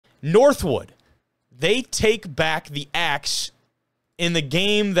Northwood, they take back the axe in the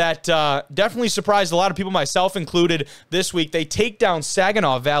game that definitely surprised a lot of people, myself included, this week. They take down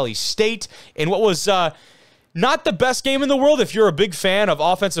Saginaw Valley State in what was not the best game in the world. If you're a big fan of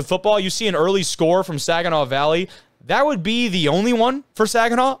offensive football, you see an early score from Saginaw Valley. That would be the only one for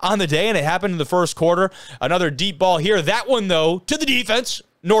Saginaw on the day, and it happened in the first quarter. Another deep ball here. That one, though, to the defense.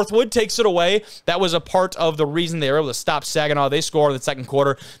 Northwood takes it away. That was a part of the reason they were able to stop Saginaw. They scored in the second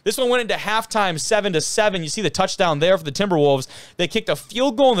quarter. This one went into halftime 7-7. You see the touchdown there for the Timberwolves. They kicked a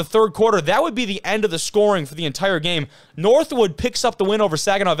field goal in the third quarter. That would be the end of the scoring for the entire game. Northwood picks up the win over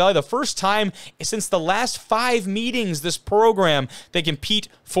Saginaw Valley. The first time since the last 5 meetings this program, they compete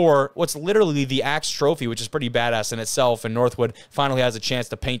for what's literally the Axe Trophy, which is pretty badass in itself. And Northwood finally has a chance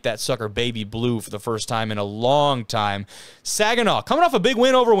to paint that sucker baby blue for the first time in a long time. Saginaw, coming off a big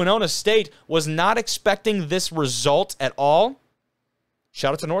win over Winona State, was not expecting this result at all.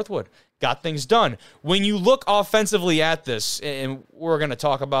 Shout out to Northwood. Got things done. When you look offensively at this, and we're going to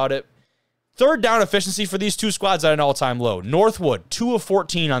talk about it, third down efficiency for these two squads at an all-time low. Northwood, 2 of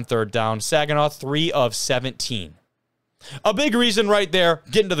 14 on third down. Saginaw, 3 of 17. A big reason right there,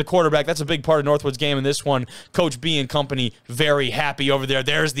 getting to the quarterback. That's a big part of Northwood's game in this one. Coach B and company very happy over there.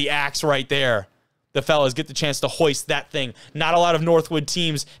 There's the axe right there. The fellas get the chance to hoist that thing. Not a lot of Northwood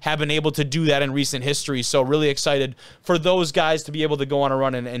teams have been able to do that in recent history, so really excited for those guys to be able to go on a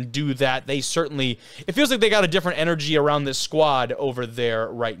run and do that. They certainly, it feels like they got a different energy around this squad over there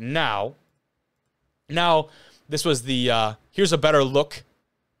right now. Now, this was the, here's a better look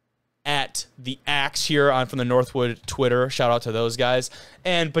at the axe here on from the Northwood Twitter. Shout out to those guys.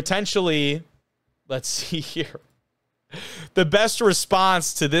 And potentially, let's see here. The best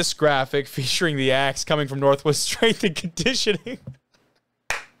response to this graphic featuring the axe coming from Northwood Strength and Conditioning.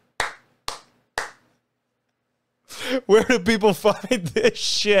 Where do people find this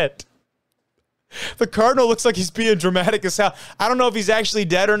shit? The Cardinal looks like he's being dramatic as hell. I don't know if he's actually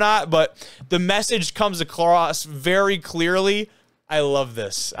dead or not, but the message comes across very clearly. I love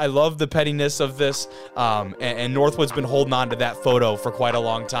this. I love the pettiness of this, and Northwood's been holding on to that photo for quite a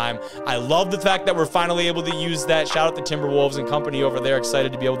long time. I love the fact that we're finally able to use that. Shout out to Timberwolves and company over there.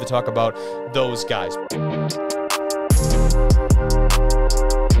 Excited to be able to talk about those guys.